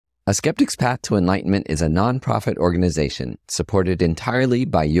A Skeptic's Path to Enlightenment is a nonprofit organization supported entirely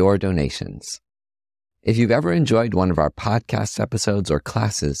by your donations. If you've ever enjoyed one of our podcast episodes or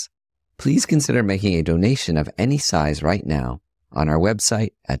classes, please consider making a donation of any size right now on our website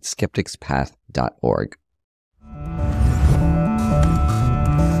at skepticspath.org.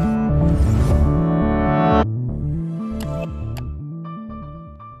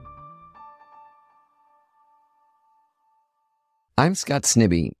 I'm Scott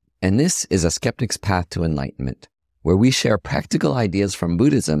Snibbe, and this is A Skeptic's Path to Enlightenment, where we share practical ideas from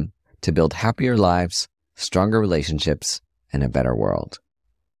Buddhism to build happier lives, stronger relationships, and a better world.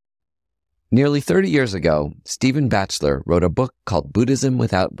 Nearly 30 years ago, Stephen Batchelor wrote a book called Buddhism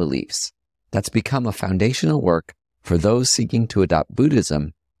Without Beliefs that's become a foundational work for those seeking to adopt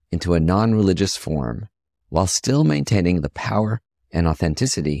Buddhism into a non-religious form while still maintaining the power and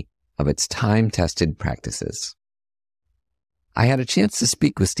authenticity of its time-tested practices. I had a chance to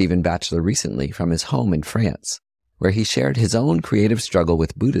speak with Stephen Batchelor recently from his home in France, where he shared his own creative struggle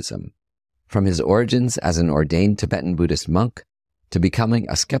with Buddhism, from his origins as an ordained Tibetan Buddhist monk to becoming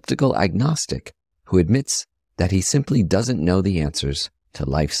a skeptical agnostic who admits that he simply doesn't know the answers to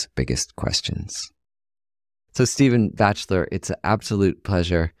life's biggest questions. So Stephen Batchelor, it's an absolute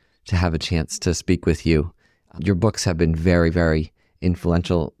pleasure to have a chance to speak with you. Your books have been very, very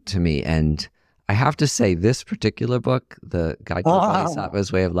influential to me, and I have to say, this particular book, The Guide to the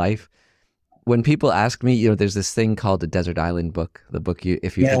Bodhisattva's Way of Life, when people ask me, there's this thing called the Desert Island book, the book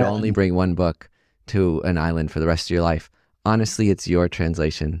if you could only bring one book to an island for the rest of your life. Honestly, it's your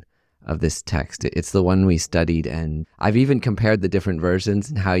translation of this text. It's the one we studied, and I've even compared the different versions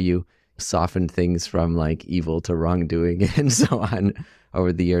and how you softened things from like evil to wrongdoing and so on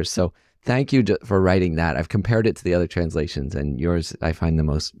over the years. So thank you for writing that. I've compared it to the other translations, and yours I find the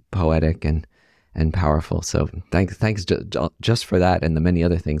most poetic and powerful. So thanks just for that and the many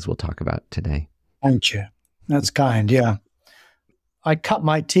other things we'll talk about today. Thank you. That's kind, yeah. I cut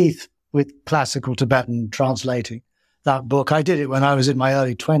my teeth with classical Tibetan translating that book. I did it when I was in my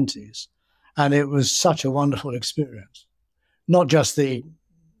early 20s, and it was such a wonderful experience. Not just the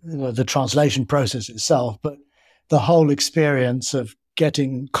translation process itself, but the whole experience of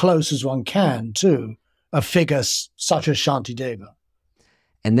getting close as one can to a figure such as Shantideva.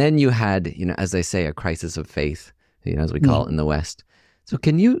 And then you had, as they say, a crisis of faith, as we call it in the West. So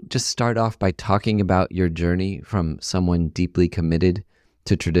can you just start off by talking about your journey from someone deeply committed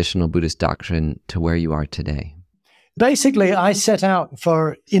to traditional Buddhist doctrine to where you are today? Basically, I set out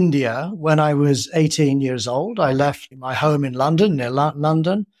for India when I was 18 years old. I left my home in London, near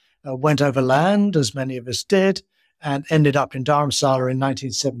London, went overland, as many of us did, and ended up in Dharamsala in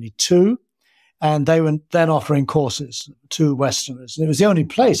 1972. And they were then offering courses to Westerners. And it was the only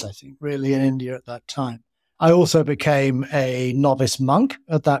place, I think, really in India at that time. I also became a novice monk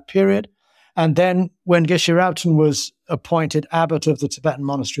at that period. And then when Geshe Rabten was appointed abbot of the Tibetan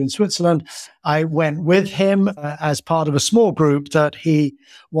monastery in Switzerland, I went with him as part of a small group that he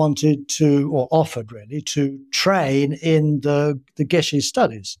wanted to, or offered really, to train in the Geshe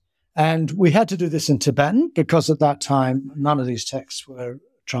studies. And we had to do this in Tibetan because at that time, none of these texts were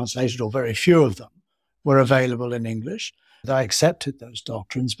translated, or very few of them were available in English. I accepted those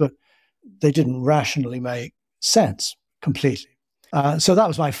doctrines, but they didn't rationally make sense completely. So that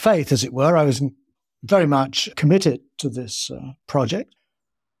was my faith, as it were. I was very much committed to this project.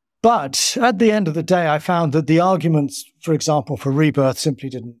 But at the end of the day, I found that the arguments, for example, for rebirth simply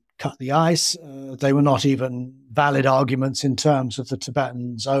didn't cut the ice. They were not even valid arguments in terms of the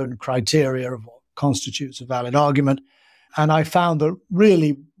Tibetans' own criteria of what constitutes a valid argument. And I found that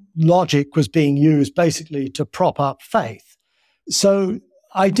really logic was being used basically to prop up faith. So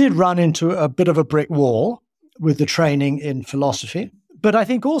I did run into a bit of a brick wall with the training in philosophy. But I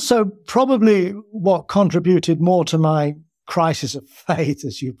think also probably what contributed more to my crisis of faith,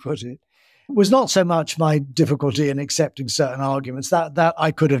 as you put it, was not so much my difficulty in accepting certain arguments that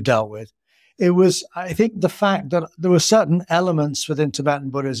I could have dealt with. It was, I think, the fact that there were certain elements within Tibetan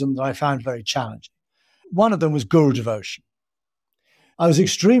Buddhism that I found very challenging. One of them was guru devotion. I was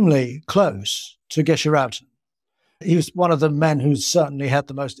extremely close to Geshe Rabten. He was one of the men who certainly had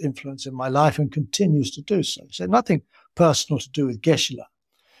the most influence in my life and continues to do so. So nothing personal to do with Geshe-la.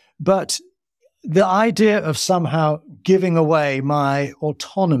 But the idea of somehow giving away my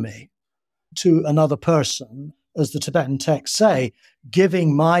autonomy to another person, as the Tibetan texts say,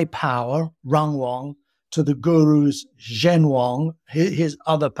 giving my power, Rangwong, to the guru's Zhenwong, his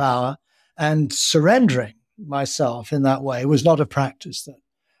other power, and surrendering myself in that way was not a practice that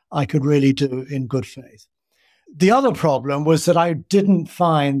I could really do in good faith. The other problem was that I didn't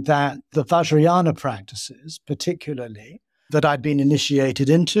find that the Vajrayana practices, particularly, that I'd been initiated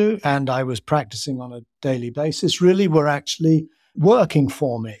into and I was practicing on a daily basis really were actually working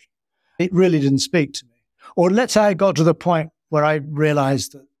for me. It really didn't speak to me. Or let's say I got to the point where I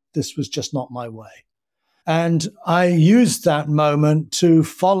realized that this was just not my way. And I used that moment to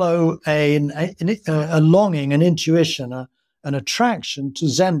follow a longing, an intuition, an attraction to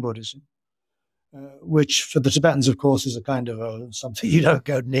Zen Buddhism, which for the Tibetans, of course, is a kind of something you don't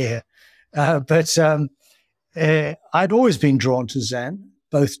go near. But I'd always been drawn to Zen,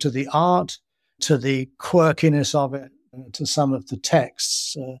 both to the art, to the quirkiness of it, to some of the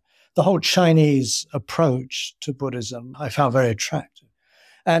texts. The whole Chinese approach to Buddhism I found very attractive.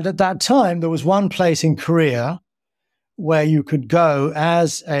 And at that time, there was one place in Korea where you could go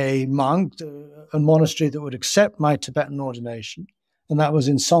as a monk, a monastery that would accept my Tibetan ordination, and that was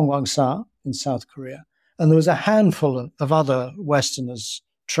in Songwangsa in South Korea. And there was a handful of other Westerners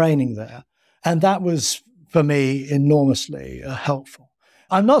training there. And that was, for me, enormously helpful.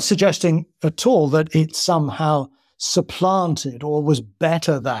 I'm not suggesting at all that it somehow supplanted or was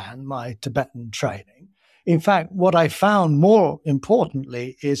better than my Tibetan training. In fact, what I found more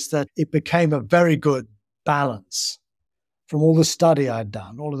importantly is that it became a very good balance from all the study I'd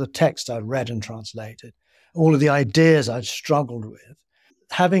done, all of the text I'd read and translated, all of the ideas I'd struggled with.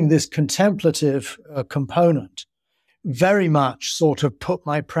 Having this contemplative component very much sort of put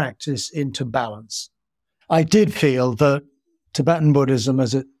my practice into balance. I did feel that Tibetan Buddhism,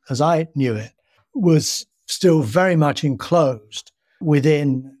 as I knew it, was still very much enclosed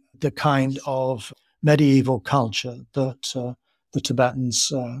within the kind of medieval culture that the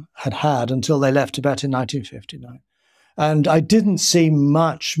Tibetans had until they left Tibet in 1959. And I didn't see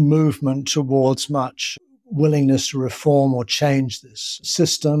much movement towards much willingness to reform or change this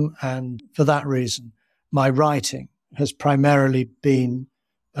system. And for that reason, my writing has primarily been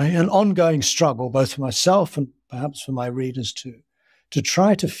an ongoing struggle, both for myself and perhaps for my readers too, to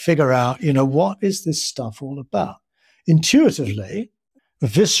try to figure out, what is this stuff all about? Intuitively,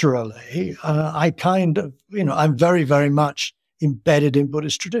 viscerally, I'm very, very much embedded in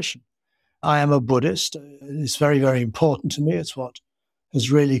Buddhist tradition. I am a Buddhist. It's very, very important to me. It's what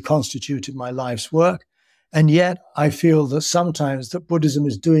has really constituted my life's work. And yet I feel that sometimes that Buddhism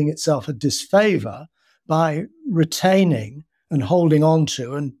is doing itself a disfavor by retaining and holding on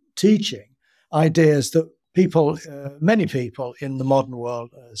to and teaching ideas that many people in the modern world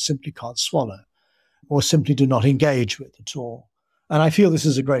simply can't swallow or simply do not engage with at all. And I feel this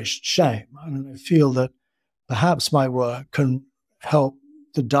is a great shame. And I feel that perhaps my work can help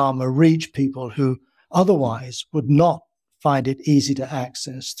the Dharma reach people who otherwise would not find it easy to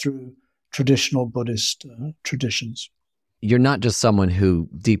access through traditional Buddhist traditions. You're not just someone who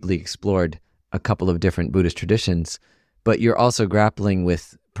deeply explored a couple of different Buddhist traditions, but you're also grappling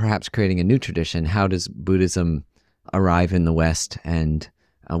with perhaps creating a new tradition. How does Buddhism arrive in the West? And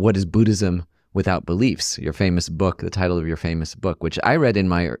what is Buddhism without beliefs? Your famous book, the title of your famous book, which I read in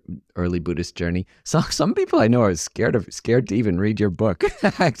my early Buddhist journey. So some people I know are scared to even read your book.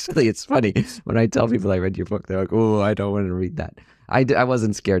 Actually, it's funny. When I tell people I read your book, they're like, oh, I don't want to read that. I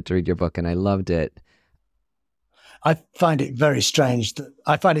wasn't scared to read your book, and I loved it. I find it very strange.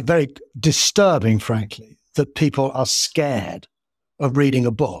 I find it very disturbing, frankly, that people are scared of reading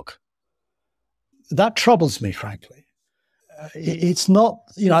a book. That troubles me, frankly. It's not,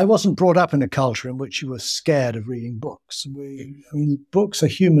 I wasn't brought up in a culture in which you were scared of reading books. Books are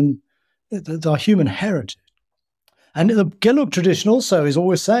human, they're human heritage. And the Gelug tradition also is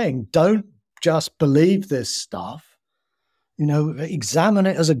always saying, don't just believe this stuff. Examine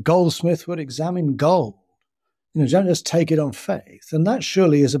it as a goldsmith would examine gold. Don't just take it on faith. And that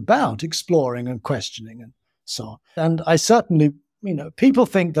surely is about exploring and questioning and so on. And I certainly, people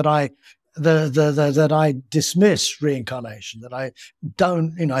think that I dismiss reincarnation, that I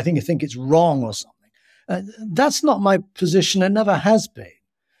don't, I think it's wrong or something. That's not my position. It never has been.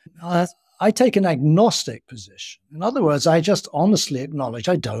 I take an agnostic position. In other words, I just honestly acknowledge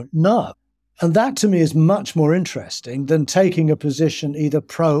I don't know. And that to me is much more interesting than taking a position either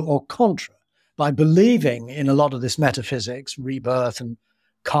pro or contra. By believing in a lot of this metaphysics, rebirth and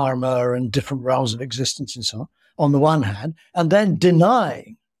karma and different realms of existence and so on the one hand, and then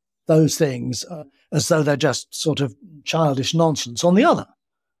denying those things as though they're just sort of childish nonsense on the other.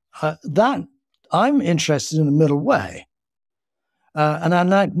 That I'm interested in a middle way. And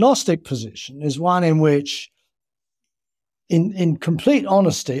an agnostic position is one in which, in complete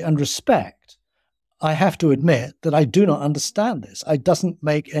honesty and respect, I have to admit that I do not understand this. It doesn't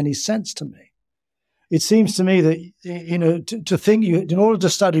make any sense to me. It seems to me that, to think in order to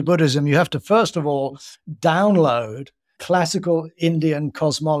study Buddhism, you have to first of all download classical Indian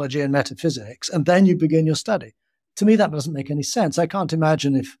cosmology and metaphysics, and then you begin your study. to me, that doesn't make any sense. I can't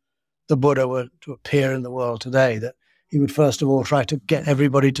imagine if the Buddha were to appear in the world today that he would first of all try to get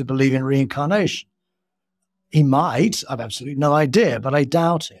everybody to believe in reincarnation. He might, I've absolutely no idea, but I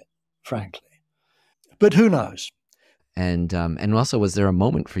doubt it, frankly. But who knows? And also, was there a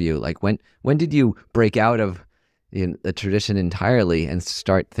moment for you? Like when did you break out of the tradition entirely and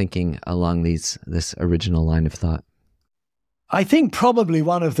start thinking along this original line of thought? I think probably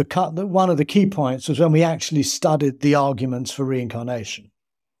one of the key points was when we actually studied the arguments for reincarnation.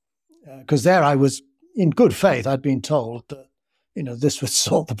 Because there I was, in good faith, I'd been told that, this would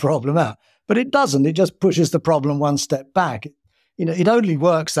sort the problem out. But it doesn't. It just pushes the problem one step back. It only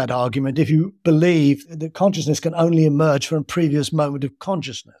works, that argument, if you believe that consciousness can only emerge from a previous moment of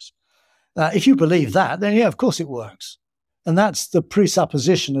consciousness. If you believe that, then yeah, of course it works. And that's the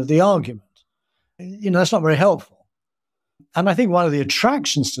presupposition of the argument. That's not very helpful. And I think one of the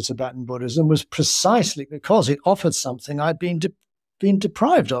attractions to Tibetan Buddhism was precisely because it offered something I'd been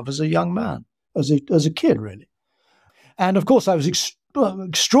deprived of as a young man, as a kid, really. And of course, I was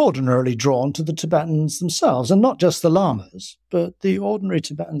extraordinarily drawn to the Tibetans themselves, and not just the lamas, but the ordinary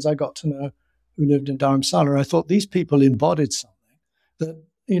Tibetans I got to know who lived in Dharamsala. I thought these people embodied something that,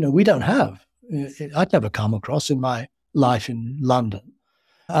 we don't have. I'd never come across in my life in London.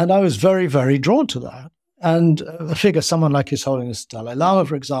 And I was very, very drawn to that. And a figure, someone like His Holiness Dalai Lama,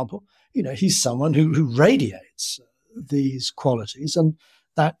 for example, he's someone who radiates these qualities. And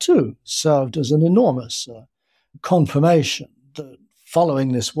that too served as an enormous confirmation that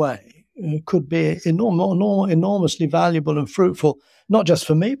following this way could be enormously valuable and fruitful, not just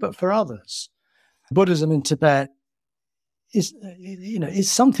for me, but for others. Buddhism in Tibet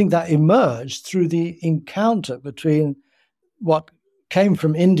is something that emerged through the encounter between what came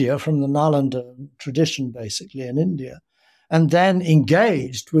from India, from the Nalanda tradition, basically, in India, and then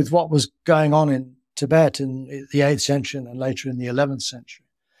engaged with what was going on in Tibet in the 8th century and then later in the 11th century.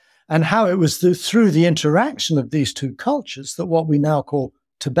 And how it was through the interaction of these two cultures that what we now call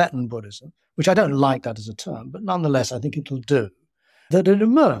Tibetan Buddhism, which I don't like that as a term, but nonetheless I think it'll do, that it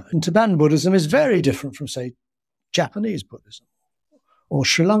emerged. And Tibetan Buddhism is very different from, say, Japanese Buddhism or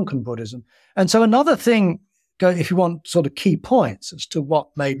Sri Lankan Buddhism. And so another thing, if you want sort of key points as to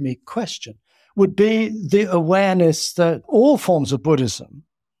what made me question, would be the awareness that all forms of Buddhism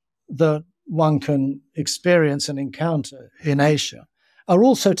that one can experience and encounter in Asia are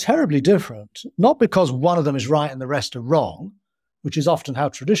also terribly different, not because one of them is right and the rest are wrong, which is often how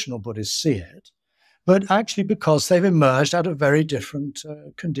traditional Buddhists see it, but actually because they've emerged out of very different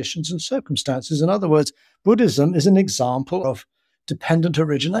conditions and circumstances. In other words, Buddhism is an example of dependent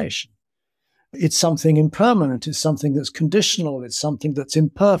origination. It's something impermanent, it's something that's conditional, it's something that's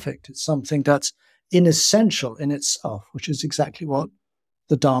imperfect, it's something that's inessential in itself, which is exactly what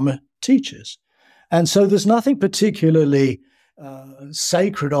the Dharma teaches. And so there's nothing particularly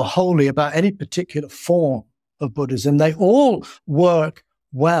sacred or holy about any particular form of Buddhism. They all work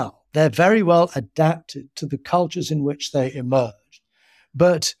well. They're very well adapted to the cultures in which they emerge.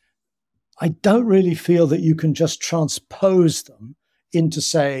 But I don't really feel that you can just transpose them into,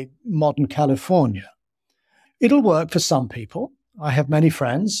 say, modern California. It'll work for some people. I have many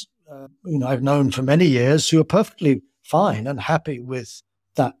friends, I've known for many years who are perfectly fine and happy with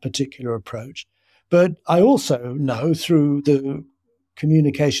that particular approach. But I also know through the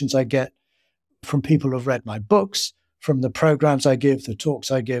communications I get from people who've read my books, from the programs I give, the talks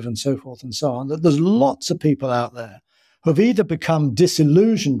I give, and so forth and so on, that there's lots of people out there who've either become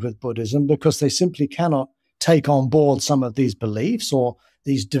disillusioned with Buddhism because they simply cannot take on board some of these beliefs or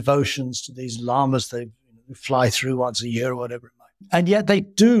these devotions to these lamas they fly through once a year or whatever it might be. And yet they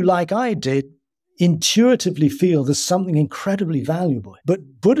do, like I did, intuitively feel there's something incredibly valuable.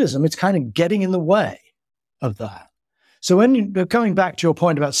 But Buddhism, it's kind of getting in the way of that. So when you're coming back to your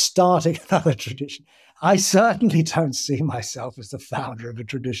point about starting another tradition, I certainly don't see myself as the founder of a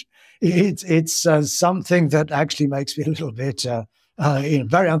tradition. It's something that actually makes me a little bit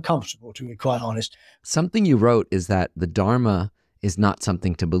very uncomfortable, to be quite honest. Something you wrote is that the Dharma is not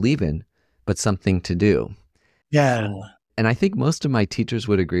something to believe in, but something to do. Yeah. And I think most of my teachers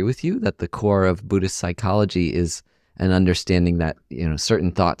would agree with you that the core of Buddhist psychology is an understanding that,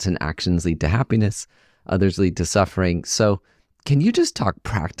 certain thoughts and actions lead to happiness, others lead to suffering. So can you just talk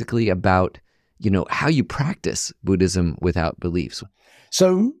practically about, how you practice Buddhism without beliefs?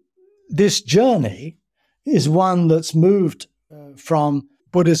 So this journey is one that's moved from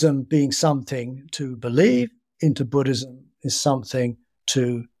Buddhism being something to believe into Buddhism is something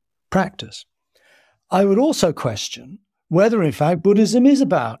to practice. I would also question whether, in fact, Buddhism is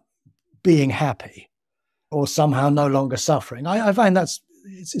about being happy or somehow no longer suffering. I find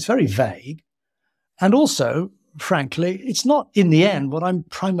it's very vague. And also, frankly, it's not in the end what I'm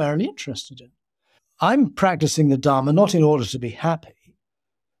primarily interested in. I'm practicing the Dharma not in order to be happy,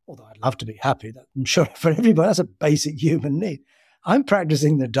 although I'd love to be happy. I'm sure for everybody, that's a basic human need. I'm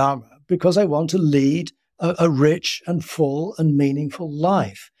practicing the Dharma because I want to lead a rich and full and meaningful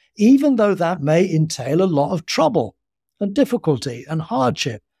life, even though that may entail a lot of trouble and difficulty and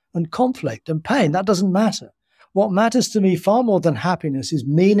hardship and conflict and pain. That doesn't matter. What matters to me far more than happiness is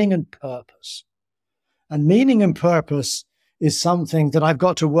meaning and purpose. And meaning and purpose is something that I've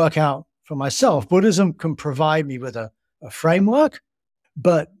got to work out for myself. Buddhism can provide me with a framework,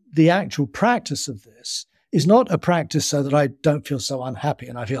 but the actual practice of this is not a practice so that I don't feel so unhappy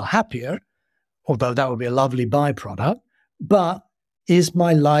and I feel happier, although that would be a lovely byproduct, but is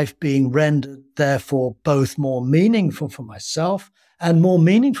my life being rendered, therefore, both more meaningful for myself and more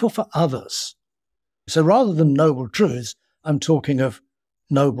meaningful for others? So rather than noble truths, I'm talking of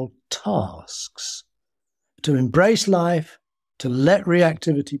noble tasks. To embrace life, to let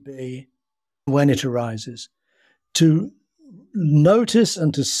reactivity be when it arises, to notice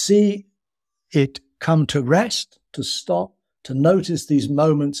and to see it come to rest, to stop, to notice these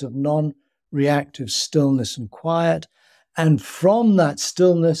moments of non-reactive stillness and quiet, and from that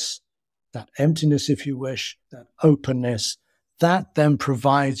stillness, that emptiness, if you wish, that openness, that then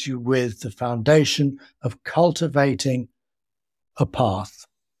provides you with the foundation of cultivating a path,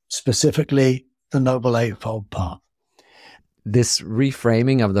 specifically the Noble Eightfold Path. This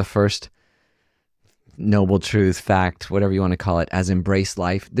reframing of the first noble truth, fact, whatever you want to call it, as embrace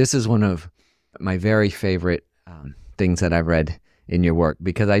life, this is one of my very favorite things that I've read in your work,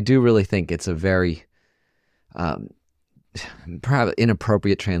 because I do really think it's a very perhaps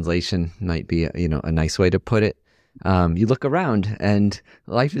inappropriate translation might be a nice way to put it. You look around and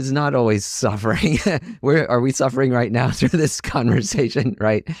life is not always suffering. Where are we suffering right now through this conversation,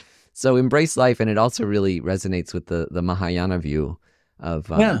 right? So embrace life, and it also really resonates with the Mahayana view of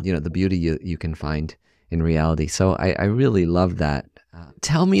the beauty you can find in reality. So I really love that.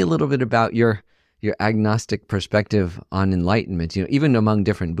 Tell me a little bit about your agnostic perspective on enlightenment. Even among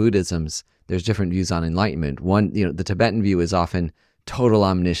different Buddhisms, there's different views on enlightenment. One, the Tibetan view is often total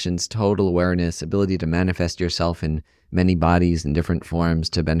omniscience, total awareness, ability to manifest yourself in many bodies and different forms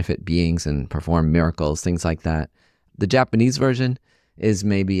to benefit beings and perform miracles, things like that. The Japanese version is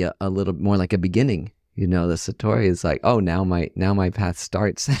maybe a little more like a beginning. The Satori is like, oh, now my path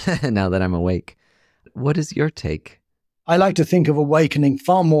starts now that I'm awake. What is your take? I like to think of awakening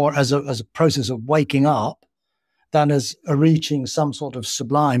far more as a process of waking up than as reaching some sort of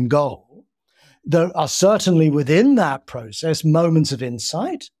sublime goal. There are certainly within that process moments of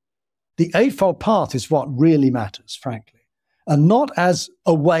insight. The Eightfold Path is what really matters, frankly, and not as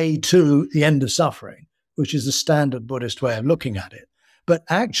a way to the end of suffering, which is the standard Buddhist way of looking at it, but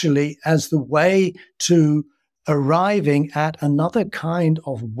actually as the way to arriving at another kind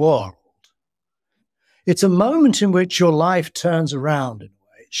of world. It's a moment in which your life turns around in a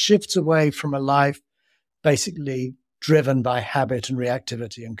way. It shifts away from a life basically driven by habit and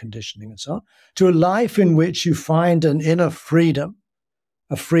reactivity and conditioning and so on, to a life in which you find an inner freedom,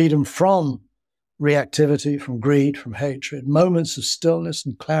 a freedom from reactivity, from greed, from hatred, moments of stillness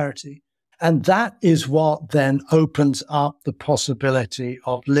and clarity. And that is what then opens up the possibility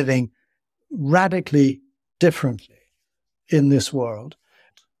of living radically differently in this world.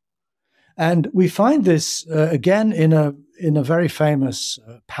 And we find this again in a very famous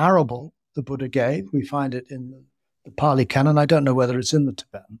parable the Buddha gave. We find it in the Pali Canon. I don't know whether it's in the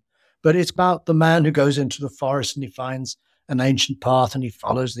Tibetan, but it's about the man who goes into the forest and he finds an ancient path and he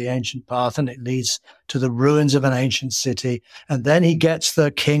follows the ancient path and it leads to the ruins of an ancient city. And then he gets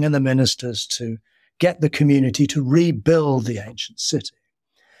the king and the ministers to get the community to rebuild the ancient city.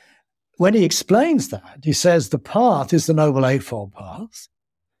 When he explains that, he says the path is the Noble Eightfold Path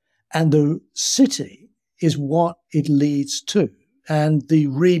and the city is what it leads to. And the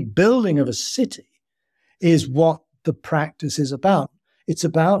rebuilding of a city is what the practice is about. It's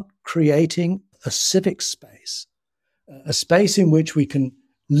about creating a civic space, a space in which we can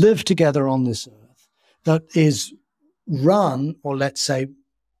live together on this earth that is run, or let's say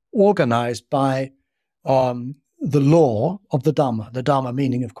organized by the law of the Dhamma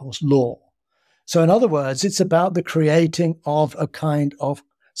meaning, of course, law. So in other words, it's about the creating of a kind of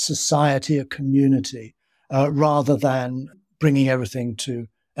society, a community, rather than bringing everything to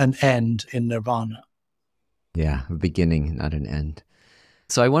an end in nirvana. Yeah, a beginning, not an end.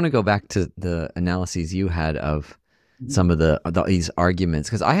 So I want to go back to the analyses you had of some of these arguments,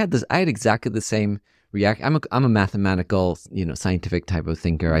 because I had exactly the same reaction. I'm a mathematical, scientific type of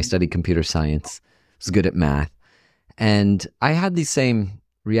thinker. I studied computer science, was good at math, and I had these same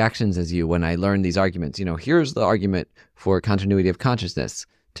reactions as you when I learned these arguments. Here's the argument for continuity of consciousness.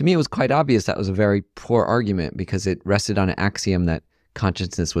 To me, it was quite obvious that was a very poor argument because it rested on an axiom that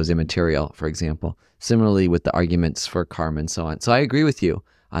consciousness was immaterial, for example. Similarly with the arguments for karma and so on. So I agree with you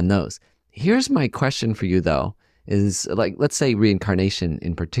on those. Here's my question for you, though, is let's say reincarnation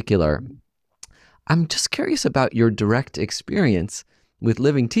in particular. I'm just curious about your direct experience with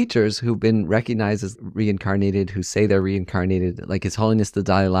living teachers who've been recognized as reincarnated, who say they're reincarnated, like His Holiness the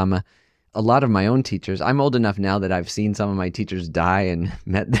Dalai Lama. A lot of my own teachers, I'm old enough now that I've seen some of my teachers die and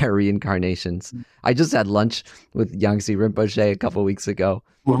met their reincarnations. I just had lunch with Yangtze Rinpoche a couple of weeks ago,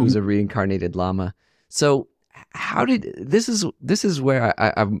 who's a reincarnated Lama. So this is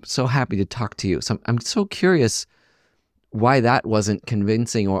where I'm so happy to talk to you. So I'm so curious why that wasn't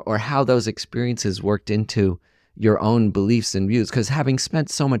convincing, or how those experiences worked into your own beliefs and views. Because having spent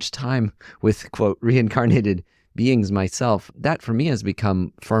so much time with, quote, reincarnated beings myself, that for me has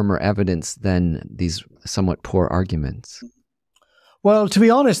become firmer evidence than these somewhat poor arguments. Well, to be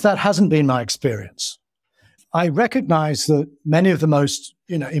honest, that hasn't been my experience. I recognize that many of the most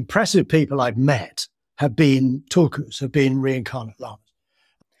impressive people I've met have been tulkus, have been reincarnate lamas.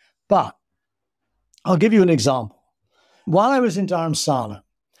 But I'll give you an example. While I was in Dharamsala,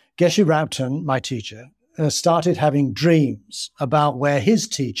 Geshe Rabten, my teacher, started having dreams about where his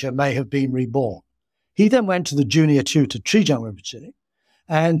teacher may have been reborn. He then went to the junior tutor, Trijang Rinpoche,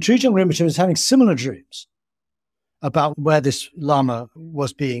 and Trijang Rinpoche was having similar dreams about where this Lama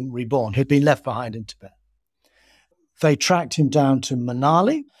was being reborn. He'd been left behind in Tibet. They tracked him down to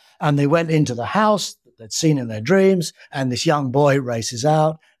Manali, and they went into the house that they'd seen in their dreams, and this young boy races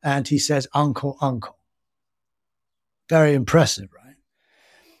out, and he says, "Uncle, uncle." Very impressive, right?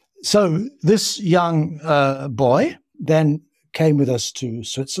 So this young boy then came with us to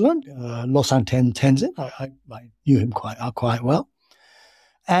Switzerland, Lausanne Tenzin. I knew him quite well.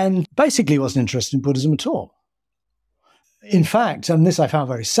 And basically wasn't interested in Buddhism at all. In fact, and this I found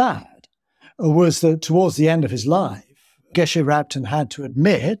very sad, was that towards the end of his life, Geshe Rabten had to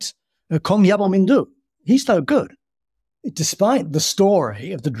admit, Kom Yabo Mindu, he's no good. Despite the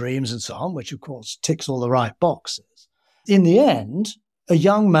story of the dreams and so on, which of course ticks all the right boxes, in the end, a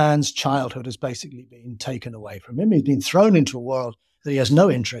young man's childhood has basically been taken away from him. He's been thrown into a world that he has no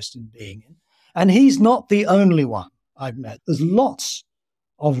interest in being in. And he's not the only one I've met. There's lots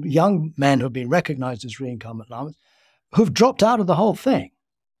of young men who've been recognized as reincarnate lamas who've dropped out of the whole thing.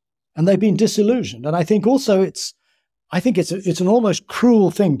 And they've been disillusioned. And I think also it's an almost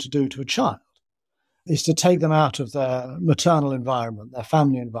cruel thing to do to a child, is to take them out of their maternal environment, their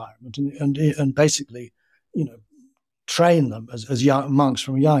family environment, and basically, train them as young monks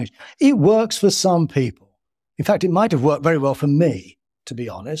from a young age. It works for some people. In fact, it might have worked very well for me, to be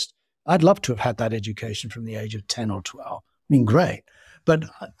honest. I'd love to have had that education from the age of 10 or 12. I mean, great. But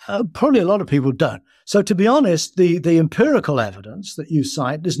probably a lot of people don't. So to be honest, the empirical evidence that you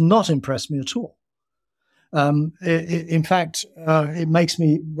cite does not impress me at all. In fact, it makes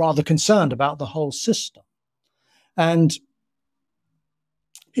me rather concerned about the whole system. And,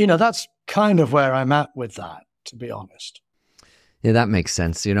 that's kind of where I'm at with that, to be honest. Yeah, that makes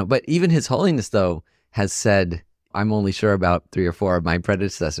sense. But even His Holiness, though, has said, I'm only sure about 3 or 4 of my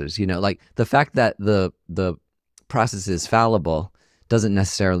predecessors. Like the fact that the process is fallible doesn't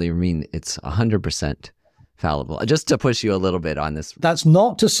necessarily mean it's 100% fallible. Just to push you a little bit on this. That's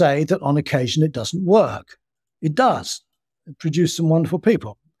not to say that on occasion it doesn't work. It does. It produces some wonderful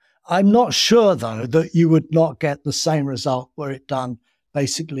people. I'm not sure, though, that you would not get the same result were it done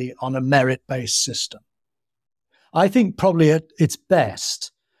basically on a merit-based system. I think probably at its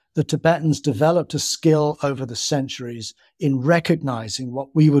best, the Tibetans developed a skill over the centuries in recognizing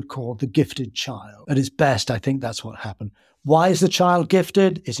what we would call the gifted child. At its best, I think that's what happened. Why is the child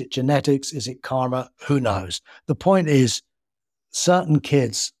gifted? Is it genetics? Is it karma? Who knows? The point is, certain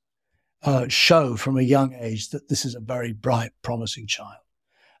kids show from a young age that this is a very bright, promising child.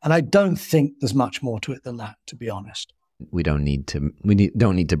 And I don't think there's much more to it than that, to be honest. We don't need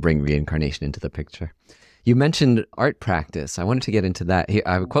to bring reincarnation into the picture. You mentioned art practice. I wanted to get into that. Here,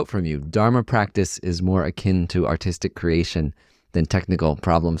 I have a quote from you. Dharma practice is more akin to artistic creation than technical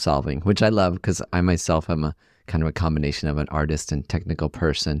problem solving, which I love because I myself am a kind of a combination of an artist and technical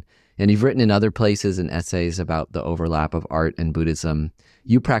person. And you've written in other places and essays about the overlap of art and Buddhism.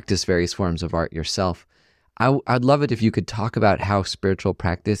 You practice various forms of art yourself. I'd love it if you could talk about how spiritual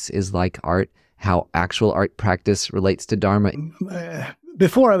practice is like art, how actual art practice relates to Dharma.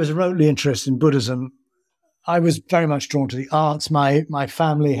 Before I was remotely interested in Buddhism, I was very much drawn to the arts. My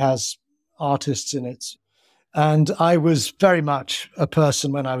family has artists in its And I was very much a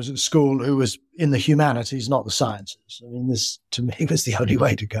person when I was at school who was in the humanities, not the sciences. I mean, this to me was the only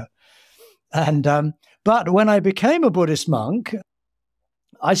way to go. And but when I became a Buddhist monk,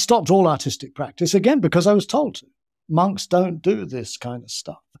 I stopped all artistic practice again because I was told to. Monks don't do this kind of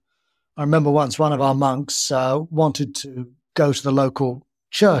stuff. I remember once one of our monks wanted to go to the local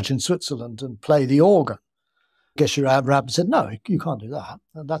church in Switzerland and play the organ. Geshe Rabbi said, no, you can't do that.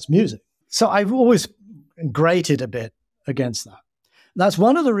 That's music. So I've always grated a bit against that. That's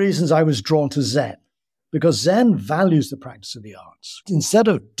one of the reasons I was drawn to Zen, because Zen values the practice of the arts. Instead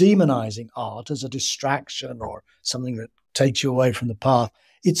of demonizing art as a distraction or something that takes you away from the path,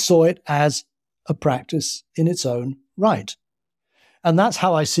 it saw it as a practice in its own right. And that's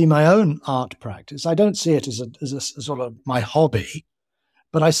how I see my own art practice. I don't see it as a sort of my hobby,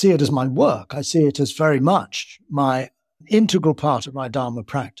 but I see it as my work. I see it as very much my integral part of my Dharma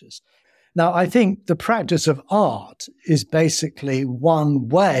practice. Now, I think the practice of art is basically one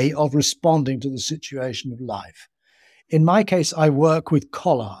way of responding to the situation of life. In my case, I work with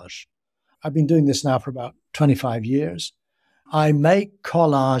collage. I've been doing this now for about 25 years. I make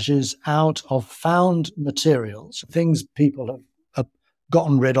collages out of found materials, things people have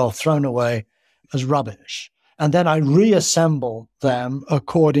gotten rid of, thrown away as rubbish. And then I reassemble them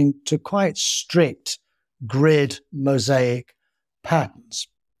according to quite strict grid mosaic patterns.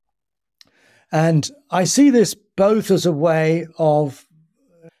 And I see this both as a way of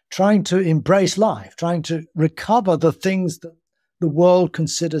trying to embrace life, trying to recover the things that the world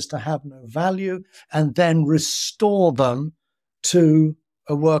considers to have no value, and then restore them to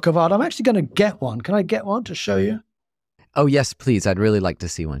a work of art. I'm actually going to get one. Can I get one to show you? Oh, yes, please. I'd really like to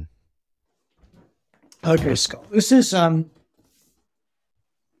see one. Okay, Scott. This is one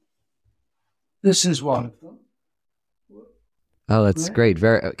of them. Oh, that's great.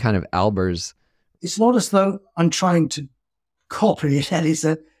 Very kind of Albers. It's not as though I'm trying to copy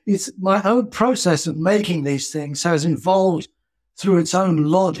it. It's my own process of making these things has evolved through its own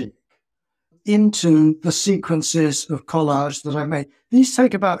logic into the sequences of collage that I made. These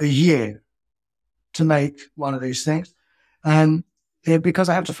take about a year to make one of these things. And because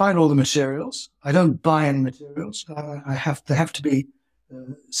I have to find all the materials, I don't buy any materials. They have to be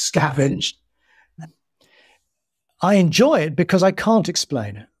scavenged. I enjoy it because I can't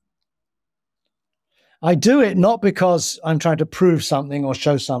explain it. I do it not because I'm trying to prove something or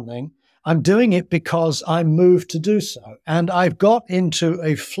show something. I'm doing it because I'm moved to do so. And I've got into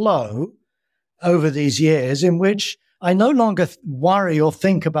a flow over these years in which I no longer worry or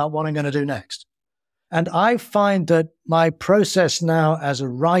think about what I'm going to do next. And I find that my process now as a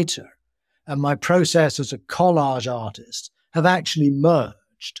writer and my process as a collage artist have actually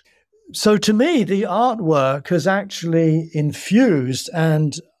merged. So to me, the artwork has actually infused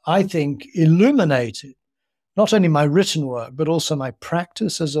and I think illuminated not only my written work, but also my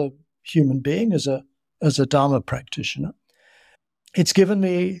practice as a human being, as a Dharma practitioner. It's given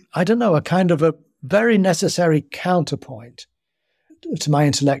me, I don't know, a kind of a very necessary counterpoint to my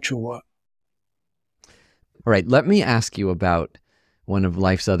intellectual work. All right, let me ask you about one of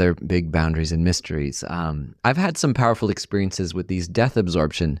life's other big boundaries and mysteries. I've had some powerful experiences with these death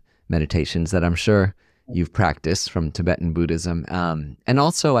absorption meditations that I'm sure you've practiced from Tibetan Buddhism, and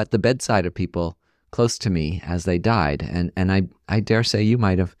also at the bedside of people close to me as they died. And I dare say you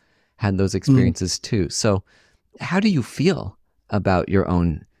might have had those experiences too. So how do you feel about your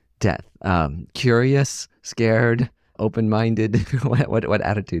own death? Curious, scared, open-minded? What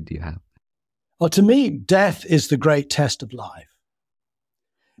attitude do you have? Well, to me, death is the great test of life.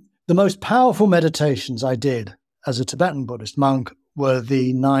 The most powerful meditations I did as a Tibetan Buddhist monk were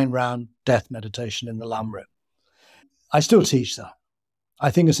the 9-round death meditation in the Lamrim. I still teach that.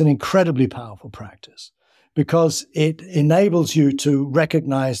 I think it's an incredibly powerful practice because it enables you to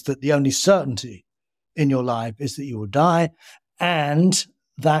recognize that the only certainty in your life is that you will die, and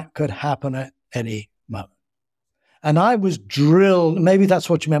that could happen at any moment. And I was drilled, maybe that's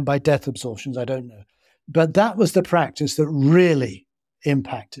what you meant by death absorptions, I don't know. But that was the practice that really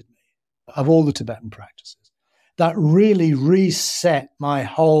impacted me of all the Tibetan practices. That really reset my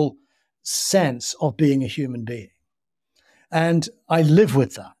whole sense of being a human being. And I live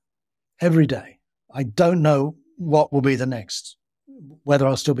with that every day. I don't know what will be the next, whether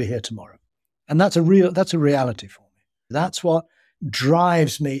I'll still be here tomorrow. And that's a reality for me. That's what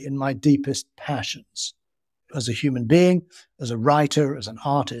drives me in my deepest passions as a human being, as a writer, as an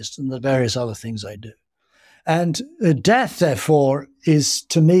artist, and the various other things I do. And death, therefore, is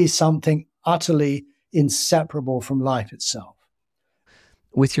to me something utterly inseparable from life itself.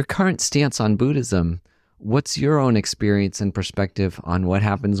 With your current stance on Buddhism, What's your own experience and perspective on what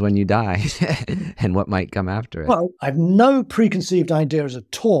happens when you die and what might come after it? Well, I have no preconceived ideas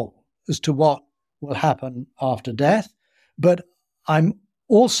at all as to what will happen after death, but I'm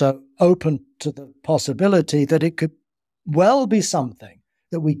also open to the possibility that it could well be something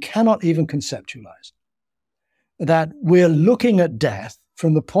that we cannot even conceptualize. That we're looking at death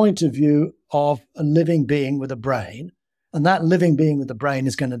from the point of view of a living being with a brain, and that living being with a brain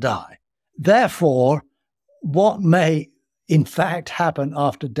is going to die. Therefore, what may in fact happen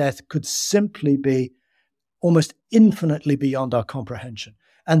after death could simply be almost infinitely beyond our comprehension.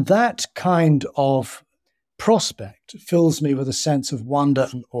 And that kind of prospect fills me with a sense of wonder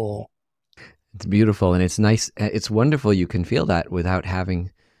and awe. It's beautiful, and it's nice. It's wonderful you can feel that without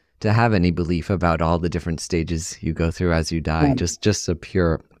having to have any belief about all the different stages you go through as you die, just a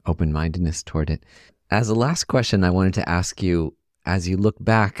pure open-mindedness toward it. As a last question, I wanted to ask you, as you look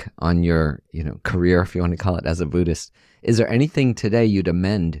back on your career, if you want to call it, as a Buddhist, is there anything today you'd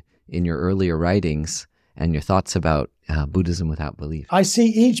amend in your earlier writings and your thoughts about Buddhism without belief? I see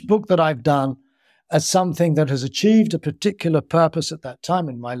each book that I've done as something that has achieved a particular purpose at that time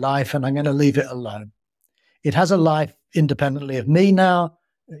in my life, and I'm going to leave it alone. It has a life independently of me now.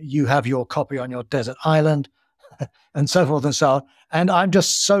 You have your copy on your desert island, and so forth and so on. And I'm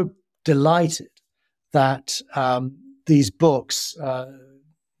just so delighted that these books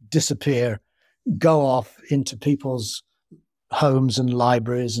disappear, go off into people's homes and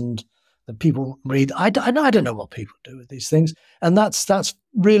libraries, and the people read. I don't know what people do with these things, and that's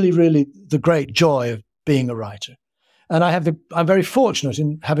really, really the great joy of being a writer. And I'm very fortunate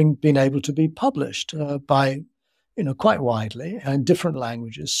in having been able to be published by quite widely in different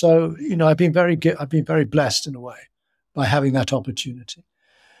languages. So I've been very blessed in a way by having that opportunity.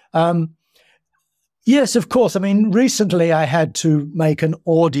 Yes, of course. I mean, recently I had to make an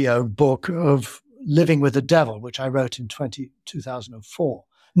audio book of Living with the Devil, which I wrote in 2004.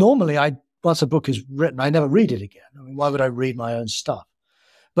 Normally, once a book is written, I never read it again. I mean, why would I read my own stuff?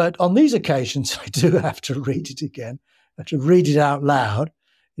 But on these occasions, I do have to read it again. I have to read it out loud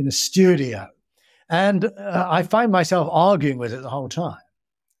in a studio. And I find myself arguing with it the whole time.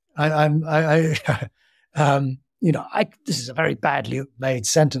 This is a very badly made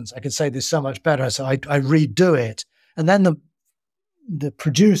sentence. I could say this so much better. So I redo it. And then the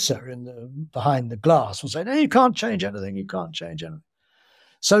producer behind the glass will say, no, you can't change anything. You can't change anything.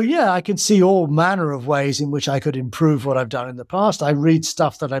 So yeah, I can see all manner of ways in which I could improve what I've done in the past. I read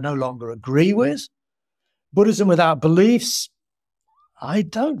stuff that I no longer agree with. Buddhism without beliefs, I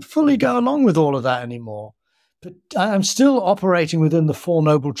don't fully go along with all of that anymore. But I'm still operating within the Four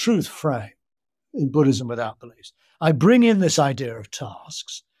Noble Truths frame in Buddhism without beliefs. I bring in this idea of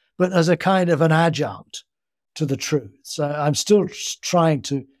tasks, but as a kind of an adjunct to the truths. I'm still trying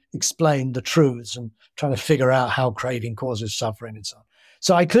to explain the truths and trying to figure out how craving causes suffering and so on.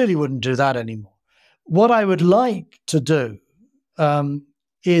 So I clearly wouldn't do that anymore. What I would like to do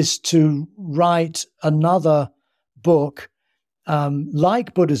is to write another book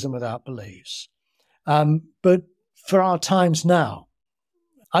like Buddhism without beliefs, but for our times now.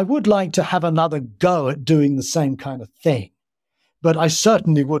 I would like to have another go at doing the same kind of thing, but I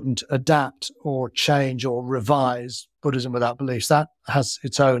certainly wouldn't adapt or change or revise Buddhism without beliefs. That has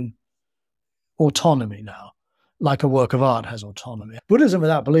its own autonomy now, like a work of art has autonomy. Buddhism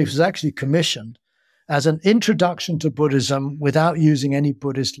without beliefs is actually commissioned as an introduction to Buddhism without using any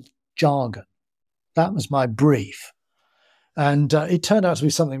Buddhist jargon. That was my brief. And it turned out to be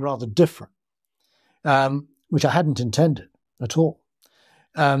something rather different, which I hadn't intended at all.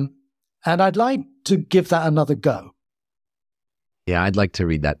 And I'd like to give that another go. Yeah, I'd like to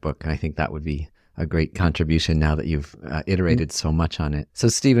read that book. I think that would be a great contribution now that you've iterated so much on it. So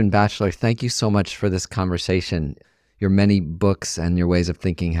Stephen Batchelor, thank you so much for this conversation. Your many books and your ways of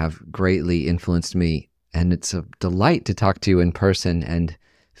thinking have greatly influenced me. And it's a delight to talk to you in person and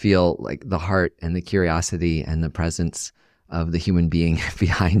feel like the heart and the curiosity and the presence of the human being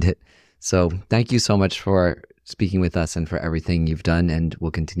behind it. So thank you so much for speaking with us and for everything you've done and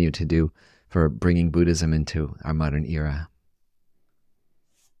will continue to do for bringing Buddhism into our modern era.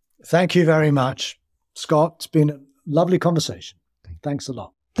 Thank you very much, Scott. It's been a lovely conversation. Thanks a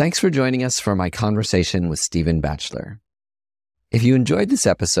lot. Thanks for joining us for my conversation with Stephen Batchelor. If you enjoyed this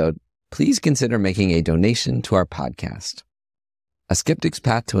episode, please consider making a donation to our podcast. A Skeptic's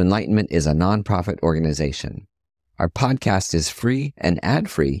Path to Enlightenment is a nonprofit organization. Our podcast is free and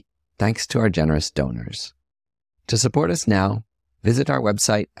ad-free thanks to our generous donors. To support us now, visit our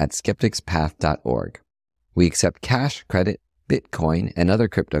website at skepticspath.org. We accept cash, credit, Bitcoin, and other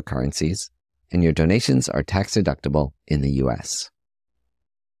cryptocurrencies, and your donations are tax-deductible in the U.S.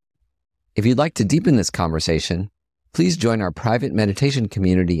 If you'd like to deepen this conversation, please join our private meditation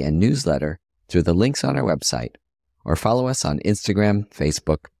community and newsletter through the links on our website, or follow us on Instagram,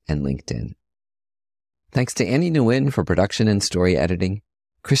 Facebook, and LinkedIn. Thanks to Annie Nguyen for production and story editing,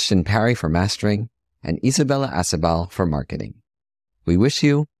 Christian Parry for mastering, and Isabella Acebal for marketing. We wish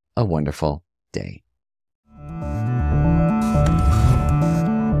you a wonderful day.